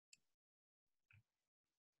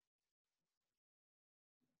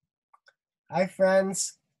Hi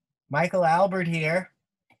friends, Michael Albert here,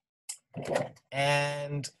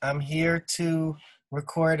 and I'm here to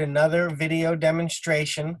record another video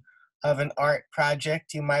demonstration of an art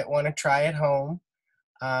project you might want to try at home.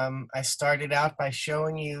 I started out by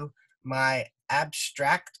showing you my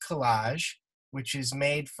abstract collage, which is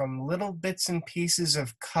made from little bits and pieces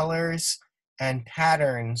of colors and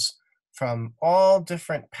patterns from all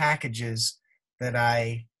different packages that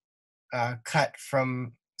I cut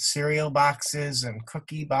from cereal boxes and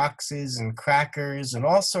cookie boxes and crackers and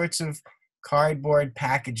all sorts of cardboard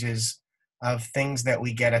packages of things that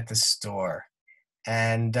we get at the store.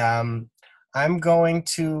 And I'm going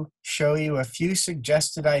to show you a few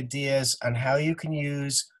suggested ideas on how you can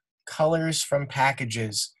use colors from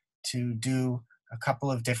packages to do a couple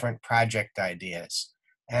of different project ideas.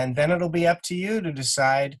 And then it'll be up to you to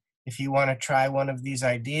decide if you want to try one of these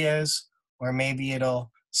ideas, or maybe it'll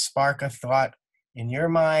spark a thought in your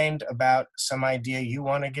mind about some idea you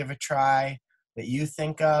want to give a try that you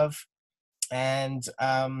think of. And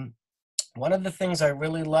one of the things I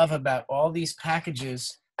really love about all these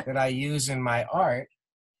packages that I use in my art,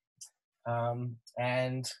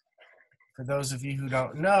 and for those of you who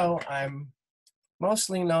don't know, I'm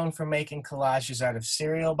mostly known for making collages out of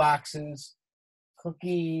cereal boxes,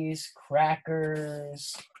 cookies,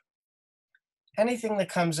 crackers, anything that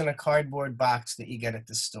comes in a cardboard box that you get at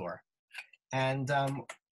the store. And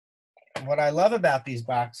what I love about these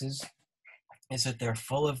boxes is that they're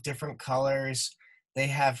full of different colors. They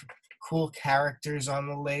have cool characters on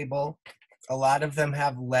the label. A lot of them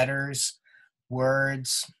have letters,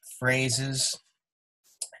 words, phrases,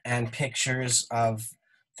 and pictures of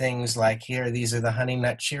things like here, these are the Honey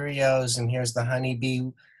Nut Cheerios, and here's the honeybee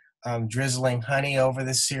drizzling honey over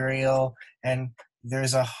the cereal, and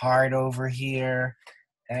there's a heart over here,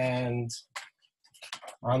 and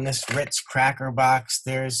on this Ritz cracker box,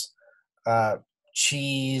 there's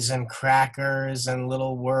cheese and crackers and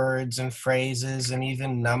little words and phrases and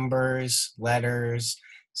even numbers, letters.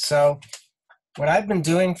 So what I've been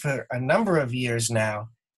doing for a number of years now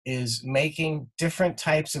is making different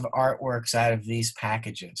types of artworks out of these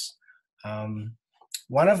packages.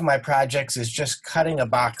 One of my projects is just cutting a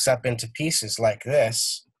box up into pieces like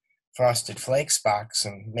this Frosted Flakes box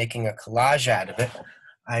and making a collage out of it.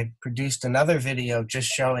 I produced another video just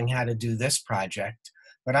showing how to do this project,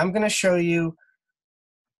 but I'm going to show you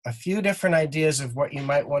a few different ideas of what you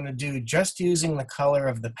might want to do just using the color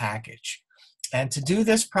of the package. And to do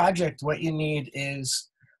this project, what you need is,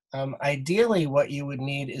 ideally what you would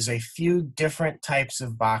need is a few different types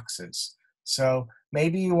of boxes. So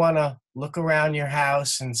maybe you want to look around your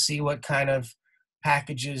house and see what kind of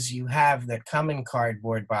packages you have that come in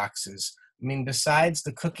cardboard boxes. I mean, besides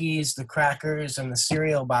the cookies, the crackers, and the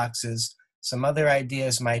cereal boxes, some other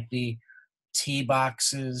ideas might be tea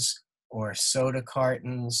boxes or soda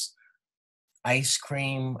cartons, ice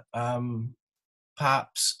cream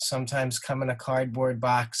pops sometimes come in a cardboard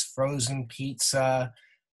box, frozen pizza,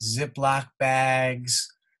 Ziploc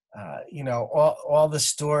bags, all the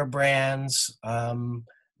store brands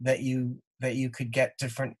that you could get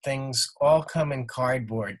different things all come in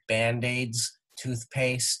cardboard, Band-Aids,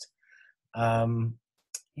 toothpaste.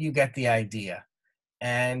 You get the idea.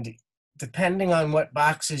 And depending on what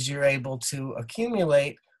boxes you're able to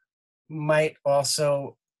accumulate might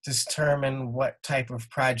also determine what type of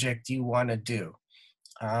project you want to do.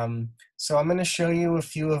 So I'm going to show you a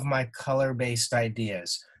few of my color-based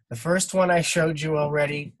ideas. The first one I showed you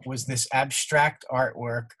already was this abstract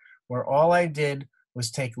artwork where all I did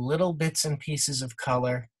was take little bits and pieces of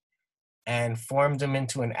color and formed them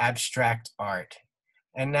into an abstract art.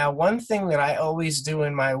 And now one thing that I always do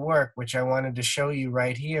in my work, which I wanted to show you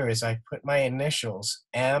right here, is I put my initials,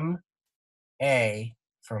 M.A.,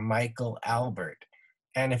 for Michael Albert.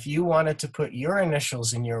 And if you wanted to put your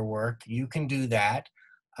initials in your work, you can do that.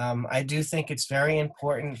 I do think it's very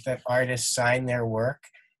important that artists sign their work,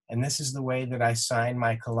 and this is the way that I sign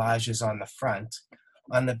my collages on the front.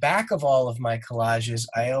 On the back of all of my collages,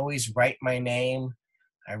 I always write my name,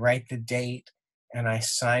 I write the date, and I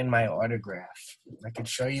sign my autograph. I could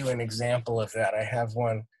show you an example of that. I have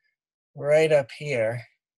one right up here.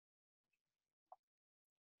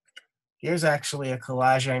 Here's actually a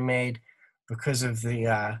collage I made because of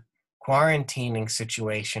the quarantining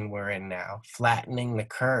situation we're in now, flattening the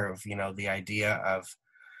curve, the idea of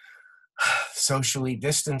socially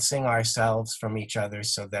distancing ourselves from each other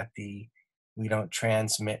so that we don't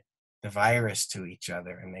transmit the virus to each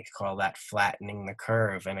other, and they call that flattening the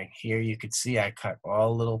curve. And here you could see I cut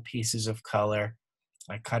all little pieces of color.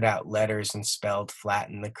 I cut out letters and spelled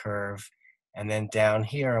flatten the curve, and then down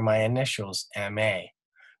here are my initials, M.A.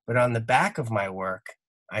 But on the back of my work,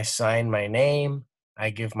 I sign my name, I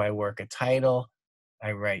give my work a title,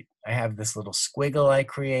 I have this little squiggle I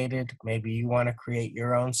created. Maybe you want to create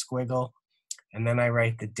your own squiggle. And then I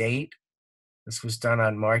write the date. This was done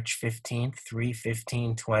on March 15th,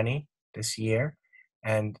 3/15/20 this year.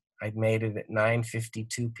 And I made it at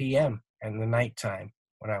 9:52 p.m. in the nighttime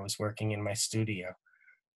when I was working in my studio.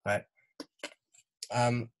 But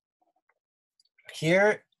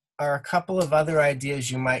here are a couple of other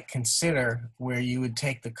ideas you might consider where you would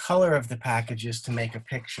take the color of the packages to make a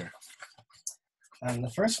picture.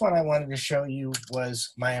 The first one I wanted to show you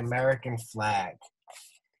was my American flag.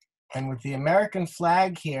 And with the American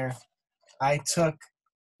flag here, I took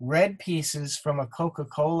red pieces from a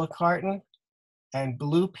Coca-Cola carton and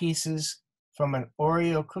blue pieces from an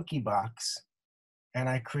Oreo cookie box. And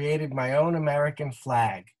I created my own American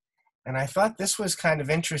flag. And I thought this was kind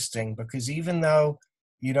of interesting because even though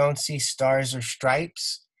you don't see stars or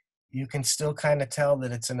stripes, you can still kind of tell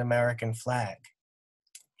that it's an American flag.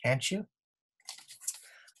 Can't you?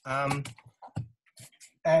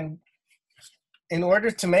 And in order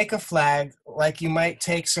to make a flag, like you might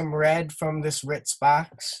take some red from this Ritz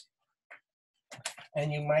box,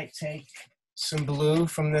 and you might take some blue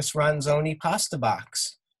from this Ronzoni pasta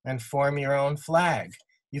box and form your own flag.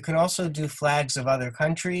 You can also do flags of other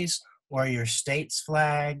countries or your state's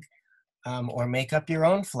flag, or make up your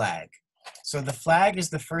own flag. So the flag is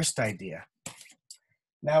the first idea.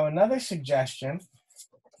 Now another suggestion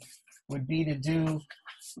would be to do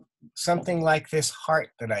something like this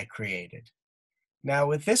heart that I created. Now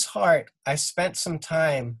with this heart, I spent some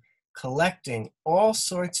time collecting all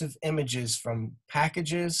sorts of images from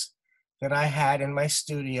packages that I had in my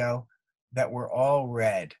studio that were all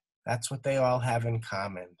red. That's what they all have in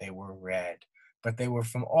common. They were red, but they were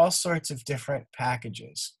from all sorts of different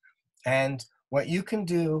packages. And what you can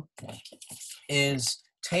do is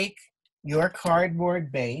take your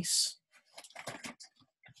cardboard base.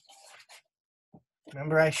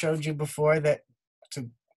 Remember I showed you before that to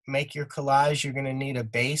make your collage, you're going to need a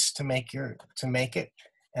base to make it,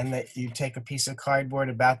 and that you take a piece of cardboard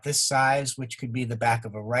about this size, which could be the back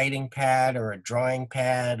of a writing pad or a drawing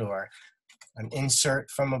pad or an insert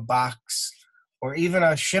from a box or even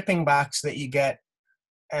a shipping box that you get,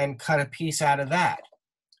 and cut a piece out of that.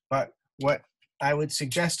 But what I would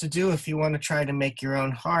suggest to do if you want to try to make your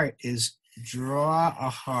own heart is draw a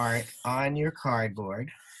heart on your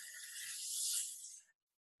cardboard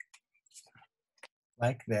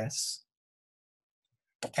like this,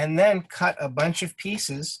 and then cut a bunch of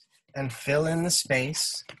pieces and fill in the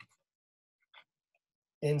space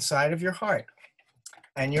inside of your heart.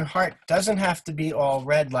 And your heart doesn't have to be all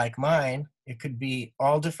red like mine. It could be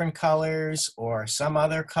all different colors or some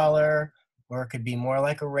other color, or it could be more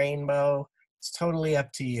like a rainbow. It's totally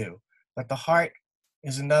up to you. But the heart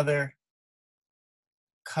is another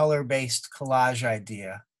color-based collage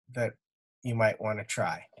idea that you might want to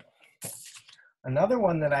try. Another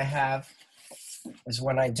one that I have is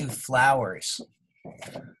when I do flowers.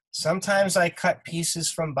 Sometimes I cut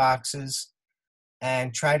pieces from boxes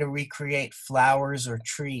and try to recreate flowers or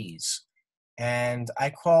trees. And I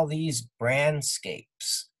call these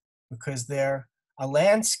brandscapes because a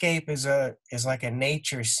landscape is like a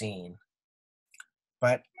nature scene,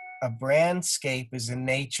 but a brandscape is a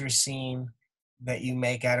nature scene that you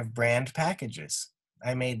make out of brand packages.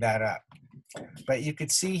 I made that up. But you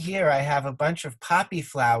could see here I have a bunch of poppy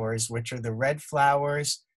flowers, which are the red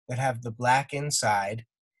flowers that have the black inside.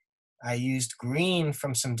 I used green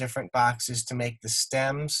from some different boxes to make the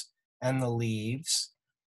stems and the leaves,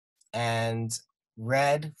 and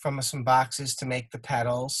red from some boxes to make the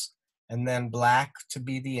petals, and then black to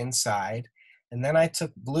be the inside. And then I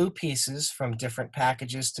took blue pieces from different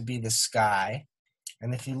packages to be the sky.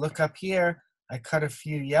 And if you look up here, I cut a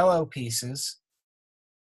few yellow pieces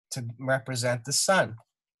to represent the sun.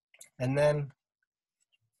 And then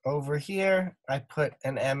over here, I put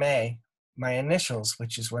an MA, my initials,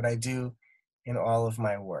 which is what I do in all of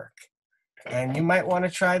my work. And you might want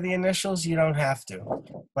to try the initials. You don't have to.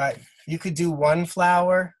 But you could do one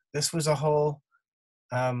flower. This was a whole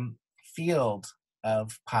field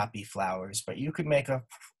of poppy flowers. But you could make a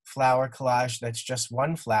flower collage that's just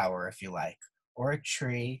one flower if you like, or a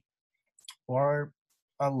tree, or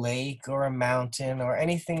a lake, or a mountain, or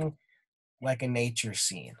anything like a nature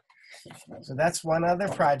scene. So that's one other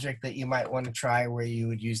project that you might want to try where you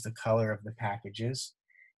would use the color of the packages.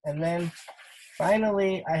 And then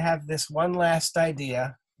finally, I have this one last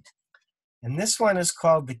idea, and this one is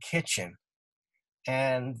called the kitchen.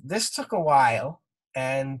 And this took a while,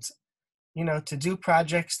 and you know, to do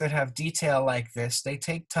projects that have detail like this, they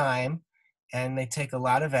take time and they take a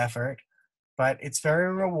lot of effort. but it's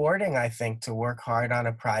very rewarding, I think, to work hard on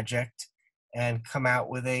a project and come out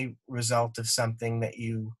with a result of something that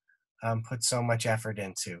you put so much effort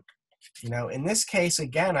into. You know, in this case,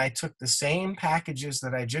 again, I took the same packages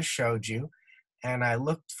that I just showed you, and I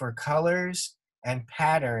looked for colors and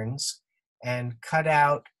patterns and cut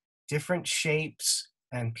out different shapes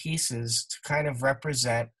and pieces to kind of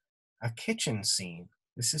represent a kitchen scene.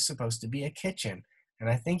 This is supposed to be a kitchen. And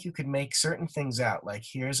I think you could make certain things out, like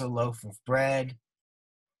here's a loaf of bread,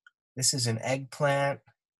 this is an eggplant,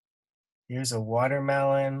 here's a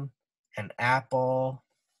watermelon, an apple,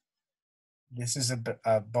 this is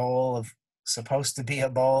a bowl of, supposed to be a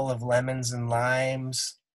bowl of lemons and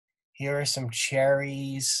limes, here are some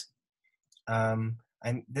cherries,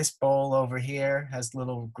 and this bowl over here has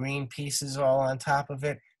little green pieces all on top of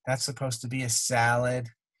it. That's supposed to be a salad.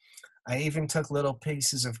 I even took little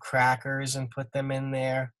pieces of crackers and put them in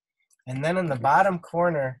there. And then in the bottom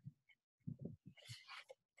corner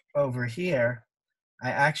over here, I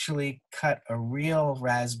actually cut a real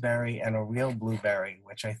raspberry and a real blueberry,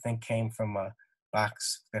 which I think came from a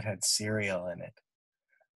box that had cereal in it.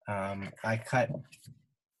 I cut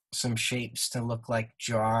some shapes to look like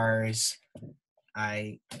jars.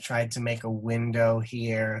 I tried to make a window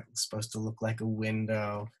here. It's supposed to look like a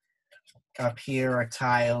window. Up here are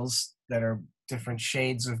tiles that are different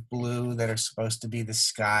shades of blue that are supposed to be the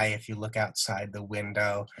sky if you look outside the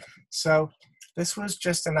window. So this was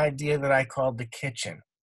just an idea that I called the kitchen.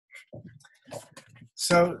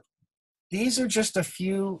 So these are just a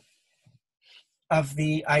few of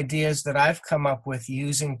the ideas that I've come up with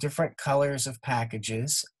using different colors of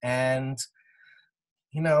packages. And,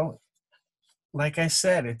 you know, like I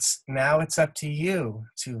said, it's up to you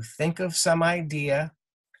to think of some idea,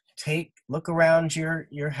 look around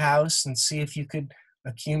your house and see if you could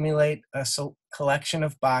accumulate a collection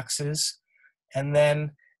of boxes, and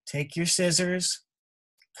then take your scissors,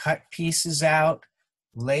 cut pieces out,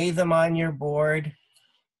 lay them on your board.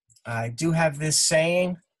 I do have this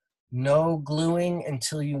saying, no gluing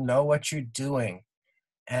until you know what you're doing.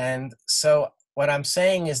 And so what I'm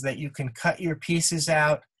saying is that you can cut your pieces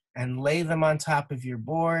out and lay them on top of your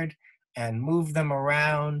board and move them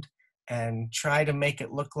around and try to make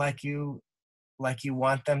it look like you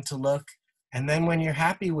want them to look. And then when you're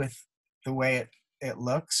happy with the way it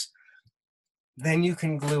looks, then you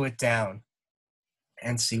can glue it down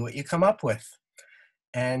and see what you come up with.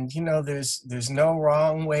 And you know, there's no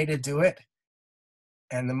wrong way to do it.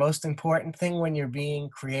 And the most important thing when you're being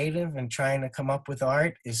creative and trying to come up with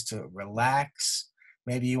art is to relax.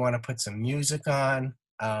 Maybe you want to put some music on.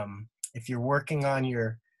 If you're working on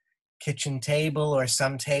your kitchen table or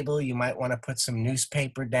some table, you might want to put some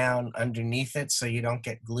newspaper down underneath it so you don't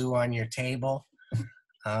get glue on your table.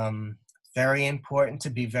 Very important to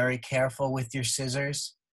be very careful with your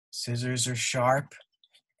scissors. Scissors are sharp,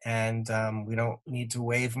 and we don't need to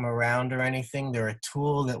wave them around or anything. They're a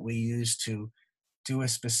tool that we use to do a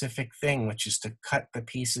specific thing, which is to cut the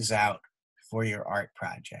pieces out for your art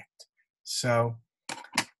project. So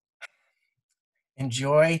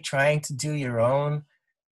enjoy trying to do your own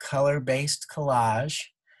color-based collage,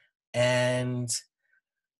 and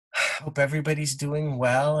hope everybody's doing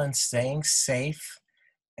well and staying safe.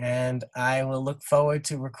 And I will look forward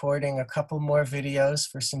to recording a couple more videos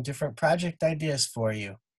for some different project ideas for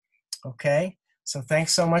you. Okay? So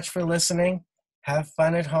thanks so much for listening. Have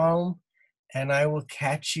fun at home, and I will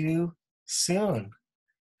catch you soon.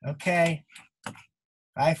 Okay.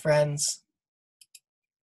 Bye, friends.